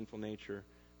according to the sinful nature,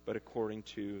 but according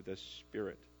to the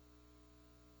Spirit.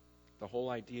 The whole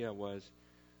idea was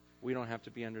we don't have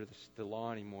to be under the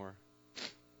law anymore.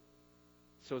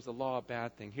 So is the law a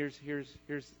bad thing? Here's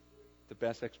the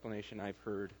best explanation I've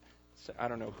heard. I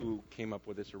don't know who came up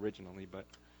with this originally, but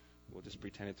we'll just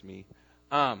pretend it's me.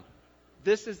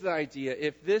 This is the idea.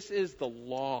 If this is the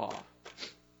law,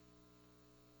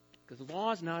 because the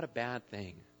law is not a bad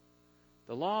thing.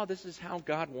 The law, this is how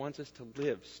God wants us to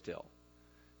live still.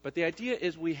 But the idea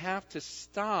is we have to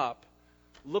stop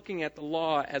looking at the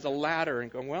law as a ladder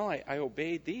and going, well, I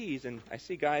obeyed these, and I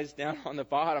see guys down on the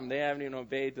bottom, they haven't even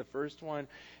obeyed the first one.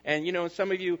 And,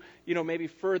 some of you, maybe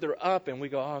further up, and we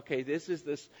go, oh, okay, this is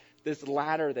this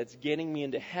ladder that's getting me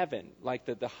into heaven. Like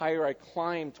the higher I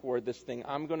climb toward this thing,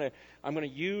 I'm gonna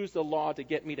use the law to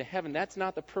get me to heaven. That's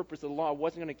not the purpose of the law. It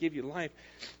wasn't going to give you life.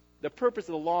 The purpose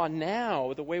of the law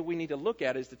now, the way we need to look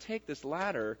at it, is to take this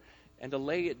ladder and to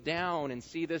lay it down and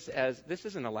see this as, this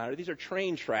isn't a ladder, these are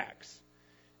train tracks.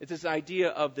 It's this idea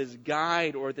of this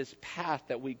guide or this path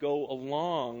that we go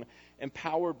along,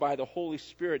 empowered by the Holy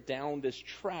Spirit, down this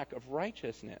track of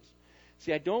righteousness.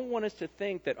 See, I don't want us to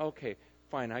think that, okay,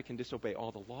 fine, I can disobey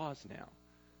all the laws now.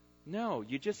 No,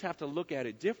 you just have to look at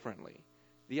it differently.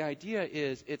 The idea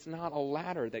is it's not a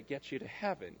ladder that gets you to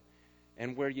heaven.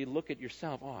 And where you look at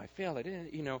yourself, oh, I failed. I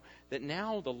didn't, that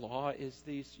now the law is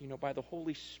these, by the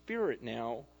Holy Spirit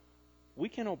now, we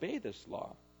can obey this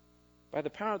law. By the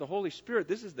power of the Holy Spirit,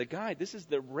 this is the guide. This is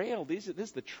the rail. This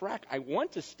is the track I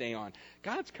want to stay on.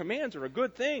 God's commands are a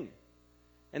good thing.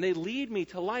 And they lead me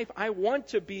to life. I want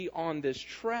to be on this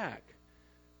track.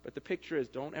 But the picture is,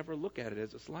 don't ever look at it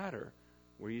as this ladder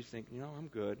where you think, I'm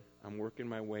good. I'm working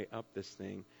my way up this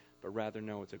thing. But rather,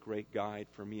 no, it's a great guide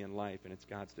for me in life, and it's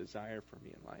God's desire for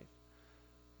me in life.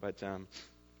 But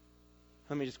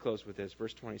let me just close with this.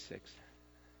 Verse 26.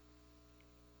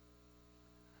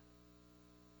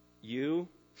 You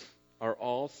are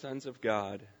all sons of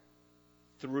God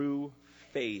through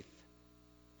faith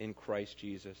in Christ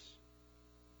Jesus.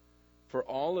 For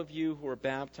all of you who are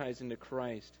baptized into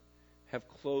Christ have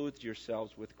clothed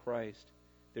yourselves with Christ.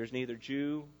 There's neither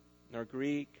Jew nor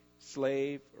Greek,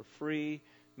 slave or free,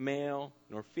 male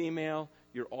nor female.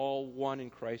 You're all one in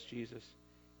Christ Jesus.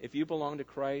 If you belong to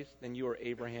Christ, then you are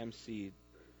Abraham's seed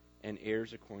and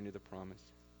heirs according to the promise.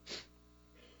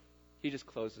 He just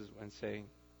closes by saying,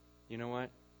 you know what?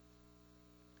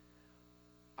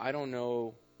 I don't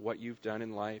know what you've done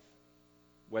in life,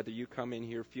 whether you come in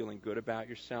here feeling good about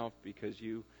yourself because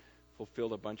you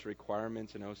fulfilled a bunch of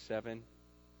requirements in 07,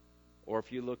 or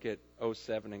if you look at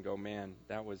 07 and go, man,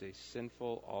 that was a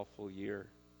sinful, awful year.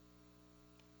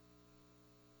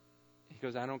 He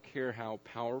goes, I don't care how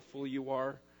powerful you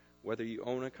are, whether you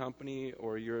own a company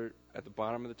or you're at the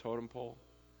bottom of the totem pole.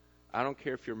 I don't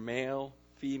care if you're male,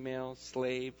 female,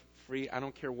 slave, free. I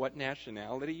don't care what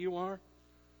nationality you are.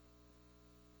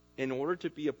 In order to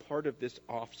be a part of this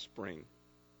offspring,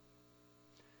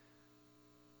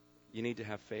 you need to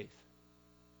have faith.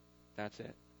 That's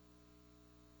it.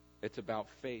 It's about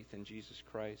faith in Jesus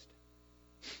Christ.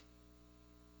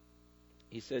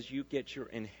 He says you get your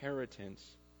inheritance,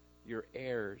 your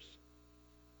heirs.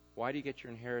 Why do you get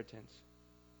your inheritance?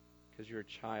 Because you're a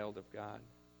child of God.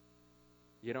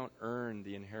 You don't earn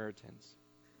the inheritance.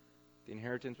 The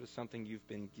inheritance was something you've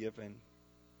been given.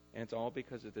 And it's all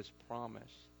because of this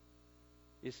promise.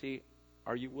 You see,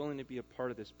 are you willing to be a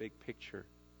part of this big picture?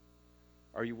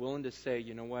 Are you willing to say,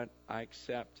 you know what, I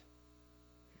accept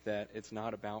that it's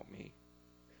not about me.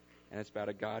 And it's about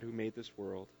a God who made this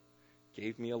world,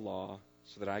 gave me a law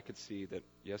so that I could see that,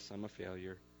 yes, I'm a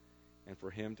failure. And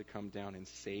for him to come down and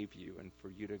save you, and for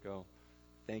you to go,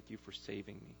 thank you for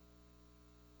saving me.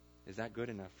 Is that good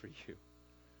enough for you?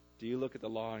 Do you look at the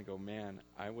law and go, man,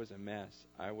 I was a mess.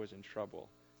 I was in trouble.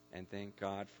 And thank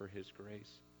God for his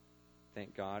grace.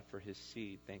 Thank God for his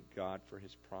seed. Thank God for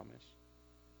his promise.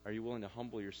 Are you willing to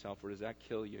humble yourself, or does that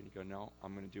kill you? And you go, no,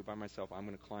 I'm going to do it by myself. I'm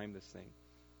going to climb this thing.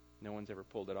 No one's ever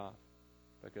pulled it off,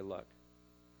 but good luck.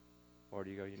 Or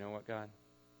do you go, you know what, God?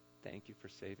 Thank you for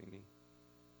saving me.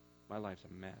 My life's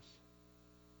a mess.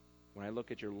 When I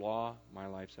look at your law, my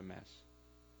life's a mess.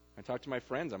 When I talk to my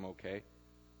friends, I'm okay.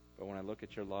 But when I look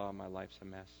at your law, my life's a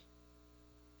mess.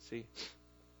 See,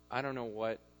 I don't know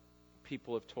what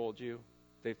people have told you.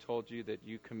 They've told you that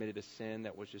you committed a sin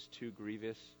that was just too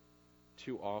grievous,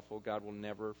 too awful. God will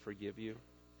never forgive you.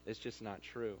 It's just not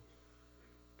true.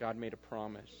 God made a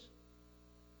promise.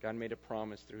 God made a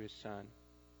promise through his Son.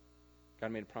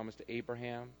 God made a promise to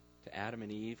Abraham, to Adam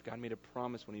and Eve. God made a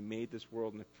promise when he made this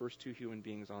world and the first two human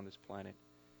beings on this planet.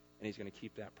 And he's going to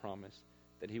keep that promise,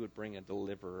 that he would bring a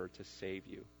deliverer to save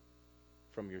you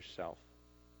from yourself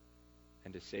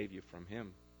and to save you from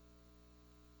him.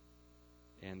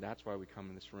 And that's why we come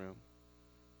in this room.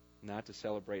 Not to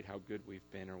celebrate how good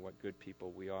we've been or what good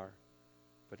people we are,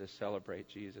 but to celebrate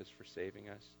Jesus for saving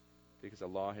us. Because the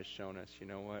law has shown us, you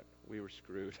know what? We were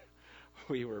screwed.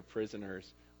 We were prisoners.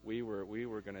 We were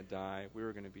going to die. We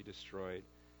were going to be destroyed.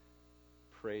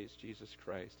 Praise Jesus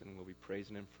Christ, and we'll be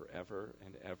praising him forever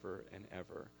and ever and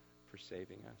ever for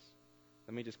saving us.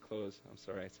 Let me just close. I'm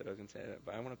sorry I said I was going to say that,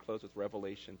 but I want to close with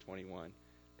Revelation 21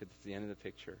 because it's the end of the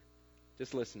picture.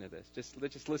 Just listen to this.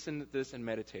 Just listen to this and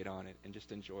meditate on it and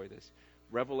just enjoy this.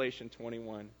 Revelation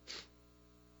 21,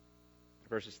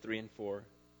 verses 3 and 4.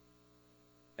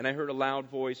 And I heard a loud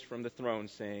voice from the throne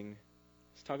saying,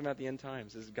 it's talking about the end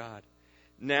times. This is God.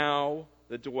 Now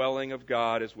the dwelling of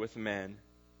God is with men,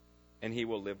 and he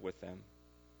will live with them.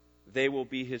 They will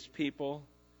be his people,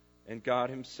 and God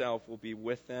himself will be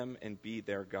with them and be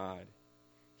their God.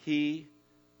 He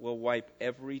will wipe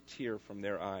every tear from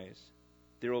their eyes.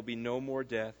 There will be no more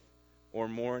death, or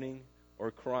mourning,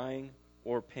 or crying,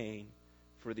 or pain,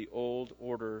 for the old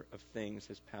order of things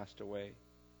has passed away.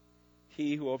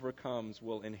 He who overcomes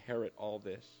will inherit all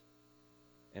this,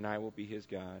 and I will be his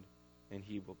God, and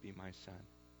he will be my son.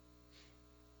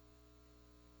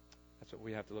 That's what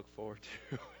we have to look forward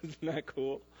to. Isn't that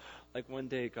cool? Like one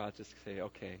day God just say,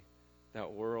 okay,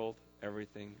 that world,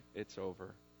 everything, it's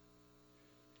over.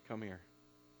 Come here.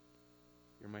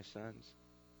 You're my sons.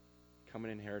 Come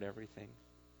and inherit everything.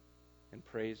 And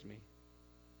praise me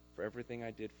for everything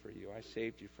I did for you. I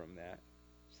saved you from that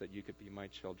so that you could be my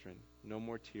children. No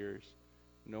more tears.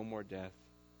 No more death.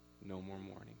 No more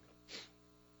mourning.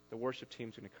 The worship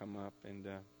team's going to come up, and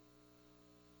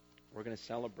we're going to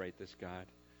celebrate this God.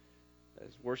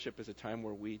 As worship is a time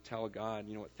where we tell God,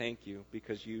 you know what, thank you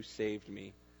because you saved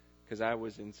me, because I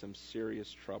was in some serious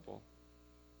trouble.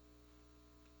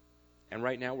 And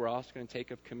right now we're also going to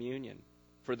take up communion.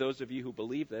 For those of you who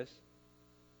believe this,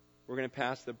 we're going to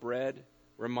pass the bread,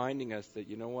 reminding us that,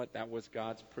 you know what, that was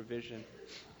God's provision.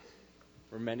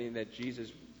 Remembering that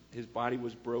Jesus, his body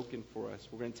was broken for us.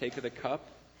 We're going to take the cup,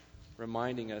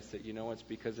 reminding us that, you know, it's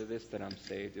because of this that I'm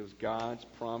saved. It was God's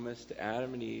promise to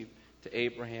Adam and Eve, to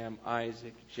Abraham,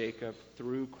 Isaac, Jacob,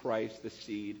 through Christ, the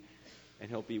seed,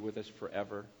 and he'll be with us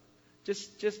forever.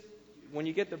 Just when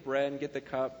you get the bread and get the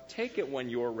cup, take it when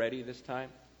you're ready this time.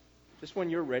 Just when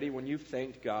you're ready, when you've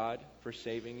thanked God for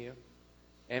saving you.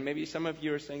 And maybe some of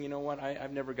you are saying, you know what,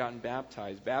 I've never gotten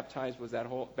baptized. Baptism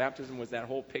was that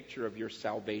whole picture of your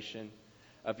salvation,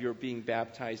 of your being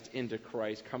baptized into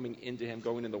Christ, coming into him,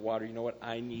 going in the water. You know what,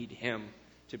 I need him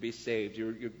to be saved.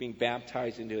 You're being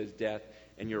baptized into his death,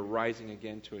 and you're rising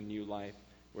again to a new life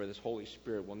where this Holy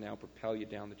Spirit will now propel you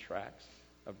down the tracks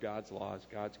of God's laws,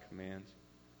 God's commands.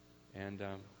 And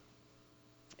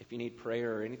if you need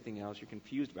prayer or anything else, you're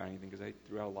confused about anything because I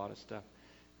threw out a lot of stuff,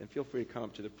 then feel free to come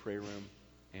up to the prayer room,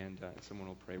 and someone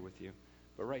will pray with you.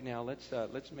 But right now,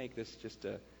 let's make this just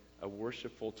a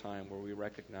worshipful time where we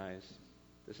recognize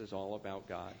this is all about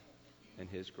God and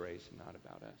his grace and not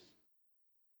about us.